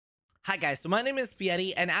Hi guys, so my name is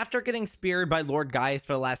Spietti, and after getting speared by Lord Gaius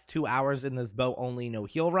for the last 2 hours in this bow only no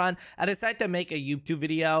heal run, I decided to make a YouTube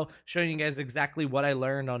video showing you guys exactly what I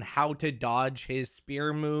learned on how to dodge his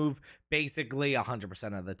spear move basically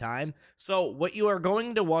 100% of the time. So what you are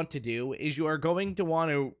going to want to do is you are going to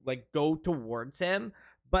want to go towards him,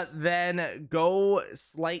 but then go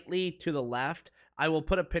slightly to the left. I will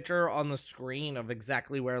put a picture on the screen of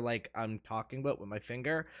exactly where I'm talking about with my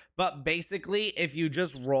finger. But basically, if you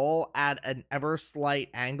just roll at an ever slight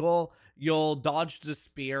angle, you'll dodge the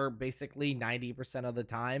spear basically 90% of the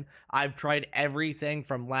time. I've tried everything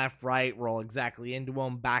from left, right, roll exactly into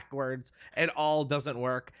him, backwards. It all doesn't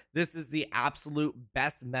work. This is the absolute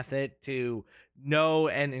best method to know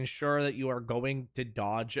and ensure that you are going to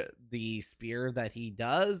dodge the spear that he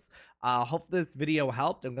does. Hope this video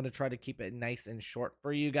helped. I'm going to try to keep it nice and short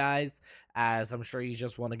for you guys, as I'm sure you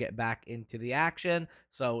just want to get back into the action.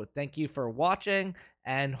 So thank you for watching,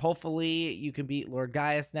 and hopefully you can beat Lord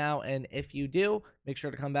Gaius now. And if you do, make sure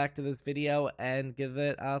to come back to this video and give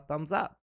it a thumbs up.